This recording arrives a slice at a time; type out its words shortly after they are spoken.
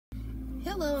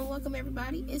Hello and welcome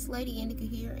everybody, it's Lady Indica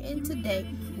here, and today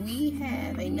we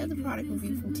have another product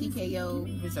review from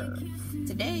TKO Reserve.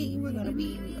 Today we're going to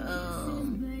be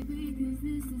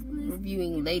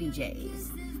reviewing Lady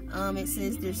J's. It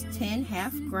says there's 10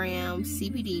 half-gram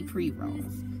CBD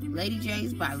pre-rolls. Lady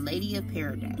J's by Lady of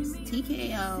Paradise,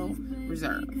 TKO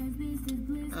Reserve.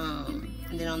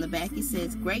 And then on the back it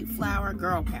says, great flower,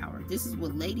 girl power. This is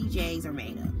what Lady J's are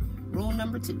made of. Rule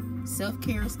number 2,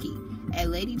 self-care is key. At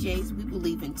Lady J's, we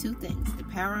believe in 2 things, the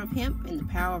power of hemp and the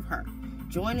power of her.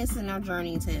 Join us in our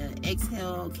journey to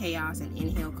exhale chaos and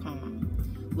inhale calm.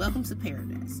 Welcome to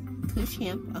paradise. Kush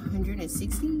hemp,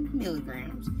 160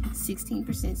 milligrams, 16%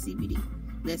 CBD,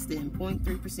 less than 0.3%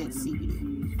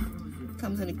 CBD.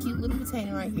 Comes in a cute little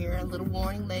container right here, a little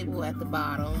warning label at the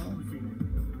bottom.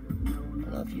 I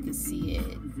don't know if you can see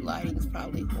it. Lighting's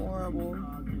probably horrible.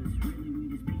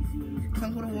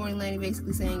 Comes with a warning label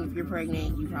basically saying if you're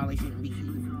pregnant, you probably shouldn't be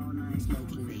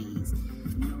smoking these.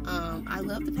 I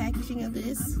love the packaging of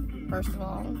this. First of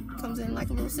all, comes in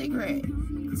like a little cigarette.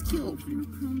 It's cute.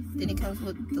 Then it comes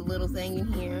with the little thing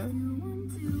in here.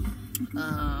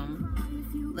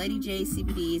 Lady J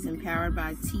CBD is empowered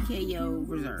by TKO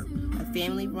Reserve, a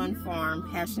family-run farm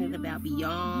passionate about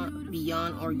beyond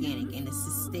organic and a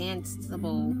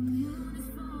sustainable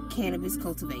cannabis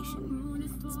cultivation.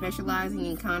 Specializing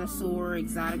in connoisseur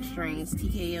exotic strains,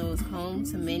 TKO is home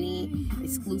to many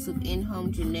exclusive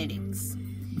in-home genetics.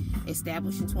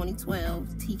 Established in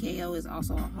 2012, TKO is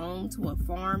also a home to a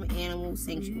farm animal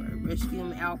sanctuary,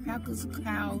 rescuing alpacas,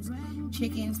 cows,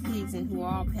 chickens, pigs, and who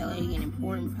all play an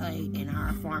important part in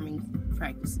our farming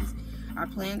practices. Our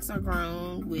plants are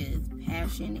grown with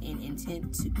passion and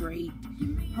intent to create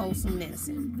wholesome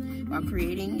medicine, while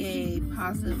creating a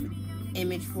positive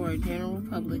image for a general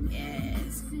public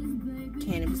as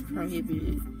cannabis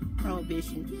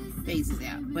prohibition phases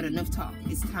out. But enough talk,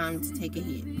 it's time to take a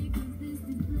hit.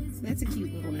 So that's a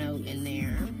cute little note in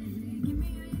there.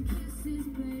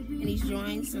 And these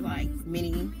joints are like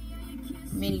mini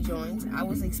joints. I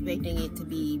was expecting it to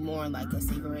be more like a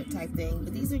cigarette type thing,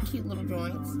 but these are cute little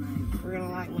joints. We're gonna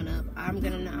light one up. I'm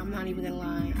not even gonna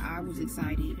lie, I was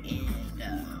excited and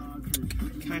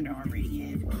kinda already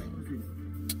had one.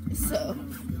 So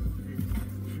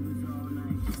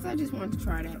I just wanted to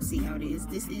try it out, see how it is.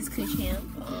 This is Kush hemp.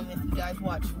 If you guys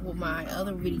watched my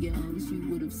other videos, you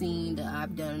would have seen that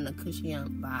I've done a Kush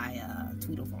hemp by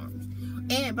Tweedle Farms.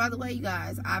 And by the way, you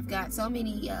guys, I've got so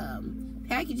many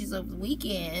packages over the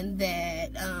weekend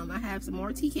that I have some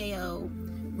more TKO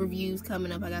reviews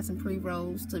coming up. I got some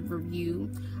pre-rolls to review.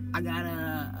 I got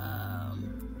a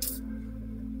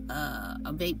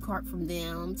vape cart from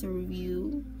them to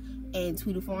review. And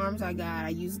Tweedle Farms, shout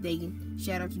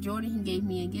out to Jordan, he gave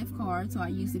me a gift card, so I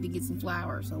used it to get some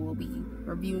flowers. So we'll be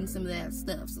reviewing some of that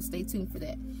stuff, so stay tuned for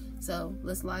that. So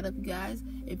let's light up, you guys.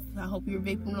 I hope you're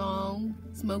vaping along,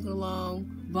 smoking along,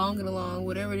 bonging along,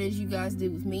 whatever it is you guys do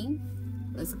with me.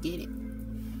 Let's get it.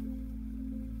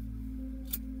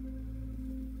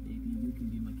 Baby, you can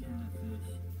be my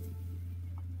catfish.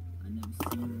 I never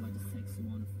seen you, I just text you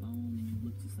on the phone, and you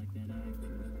look just like that actress.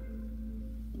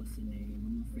 What's your name?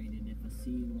 I'm afraid that if I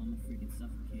see you, I'm freaking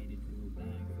suffocated to a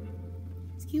bag.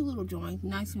 It's a cute little joint.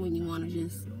 Nice when you want to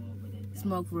just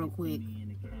smoke real quick.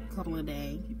 Couple a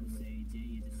day. People say, Jay,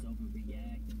 you just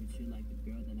overreacting, but you're like the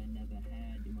girl that I never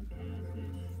had. You're my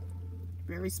catfish.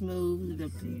 Very smooth.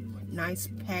 The nice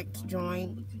packed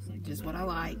joint. Just what I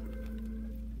like.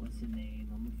 What's your name?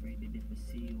 I'm afraid that if I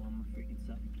see you, I'm freaking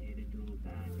suffocated to a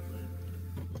bag.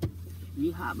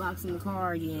 You hotboxing the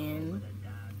car again.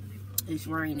 It's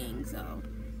raining, so.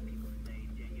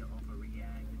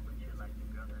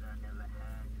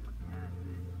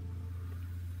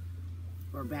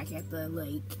 We're back at the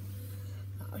lake.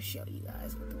 I'll show you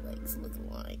guys what the lake's looking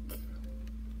like.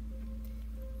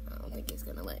 I don't think it's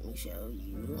gonna let me show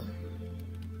you.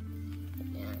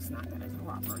 Yeah, it's not gonna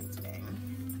cooperate today.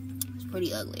 It's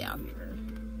pretty ugly out here.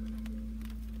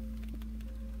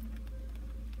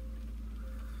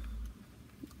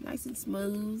 Nice and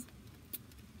smooth.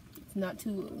 It's not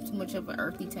too much of an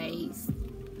earthy taste.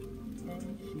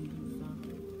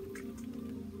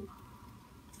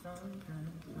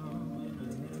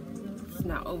 It's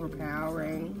not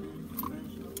overpowering.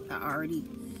 I already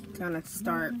kind of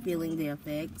start feeling the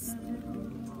effects,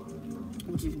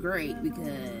 which is great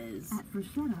because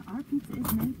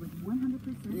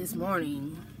this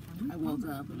morning I woke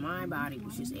up and my body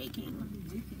was just aching.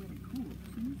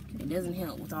 It doesn't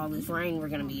help with all this rain we're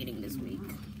going to be getting this week.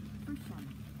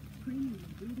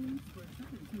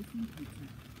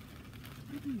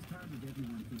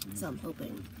 So I'm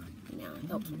hoping, it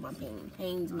helps with my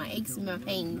pains, my aches and my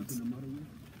pains.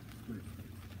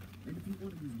 And if you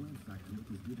wanted his website to look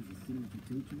as good as a scene of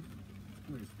potential,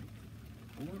 Squarespace.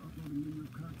 Or upload a menu of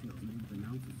cocktails made with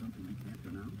announced or something you can't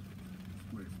pronounce,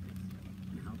 Squarespace.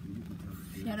 And how can you tell the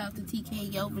story? Shout out to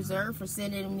TKO Reserve for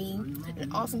sending me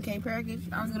an awesome K package.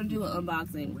 I was gonna do an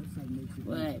unboxing,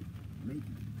 but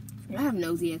I have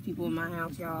nosy ass people in my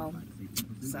house, y'all.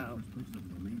 So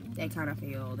that kind of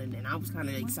failed, and then I was kind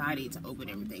of excited to open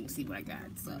everything, see what I got.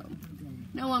 So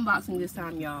no unboxing this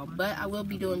time, y'all. But I will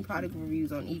be doing product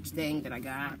reviews on each thing that I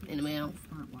got in the mail.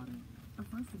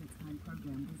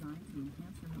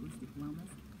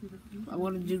 I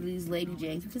want to do these Lady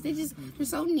J's because they're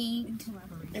so neat,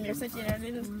 and they're such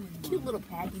a cute little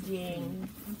packaging.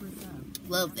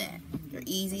 Love that. They're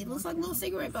easy. It looks like a little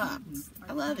cigarette box.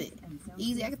 I love it.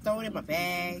 Easy. I can throw it in my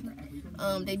bag.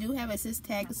 They do have a sis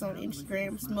tag that's on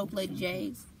Instagram, Smoke Lady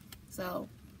J's. So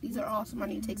these are awesome. I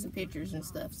need to take some pictures and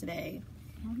stuff today.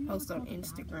 Post on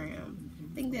Instagram.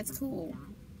 I think that's cool.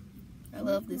 I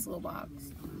love this little box.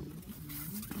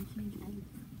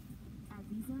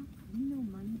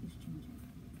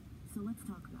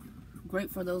 Great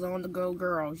for those on-the-go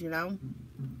girls, you know.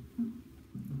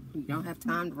 You don't have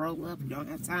time to roll up. You don't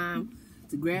have time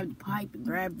to grab the pipe and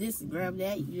grab this and grab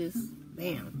that. You just,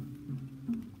 bam.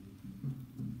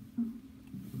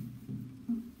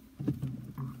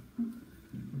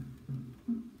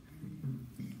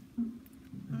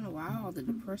 I don't know why all the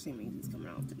depressing music's coming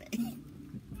on today.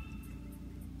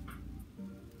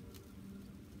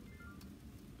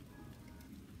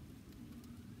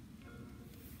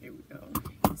 Here we go.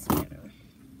 It's better.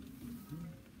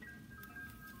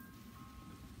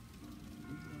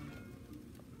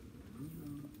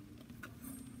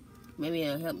 Maybe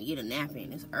it'll help me get a nap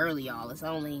in. It's early, y'all. It's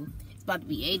about to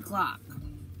be 8 o'clock.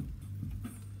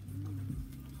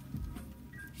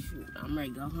 Shoot, I'm ready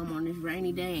to go home on this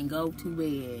rainy day and go to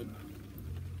bed.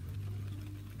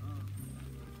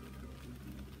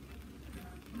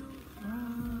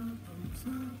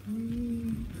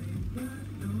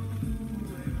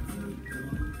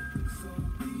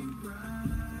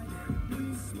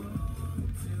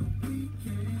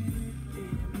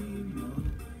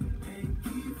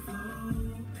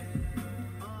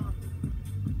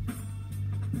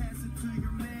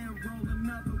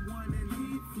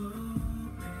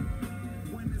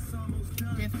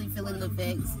 Definitely feeling the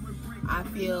effects. I'm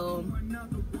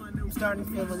starting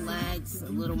to feel relaxed, a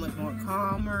little bit more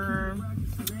calmer.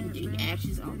 I'm getting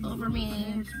ashes all over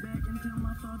me.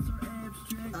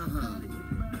 A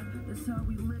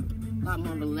lot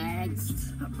more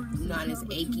relaxed, not as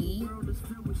achy.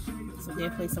 So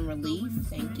definitely some relief.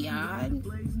 Thank God.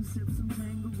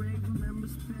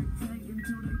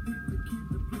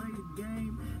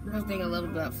 First thing I love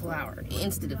about flour, the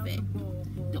instant effect.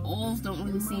 The oils don't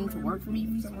really seem to work for me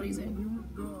for some reason.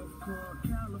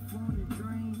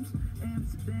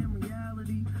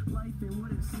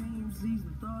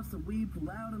 We pull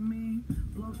out of me,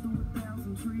 blow through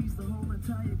 1,000 trees, the whole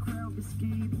entire crowd gets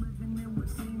skied, living in what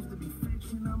seems to be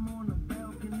fiction. I'm on the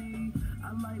balcony,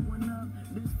 I light one up,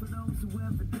 this for those who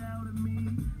ever doubted me,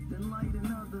 then light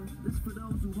another, this for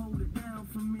those who hold it down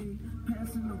for me,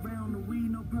 passing around the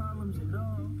weed, no problems at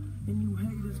all, and you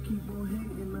haters keep on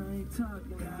hating, I ain't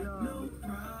talking to y'all. No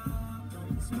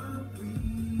problems, my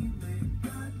weed, they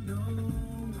got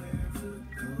nowhere to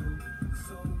go,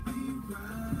 so we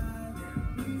ride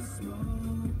and we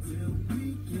smoke till we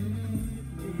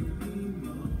can't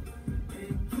anymore,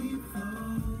 and keep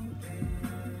floating.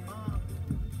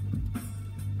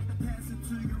 Pass it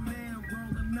to your man,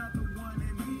 roll another one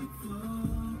and keep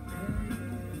floating.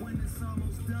 When it's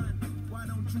almost done, why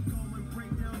don't you go and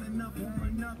break down enough for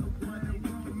another one and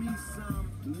roll me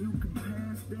some? You can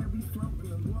pass that, we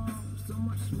floating along. So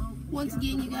much smoke. Once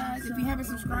again, you guys, if you haven't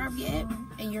subscribed yet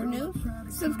and you're new,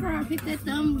 subscribe, hit that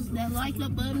that like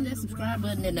up button, that subscribe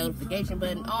button, that notification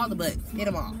button, all the buttons, hit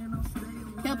them all.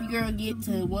 Help your girl get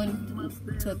to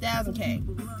 1,000K.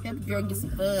 Help your girl get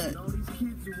some funds.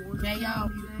 Okay, y'all?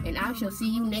 And I shall see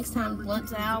you next time the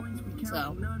blunt's out.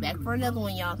 So, back for another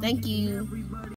one, y'all. Thank you.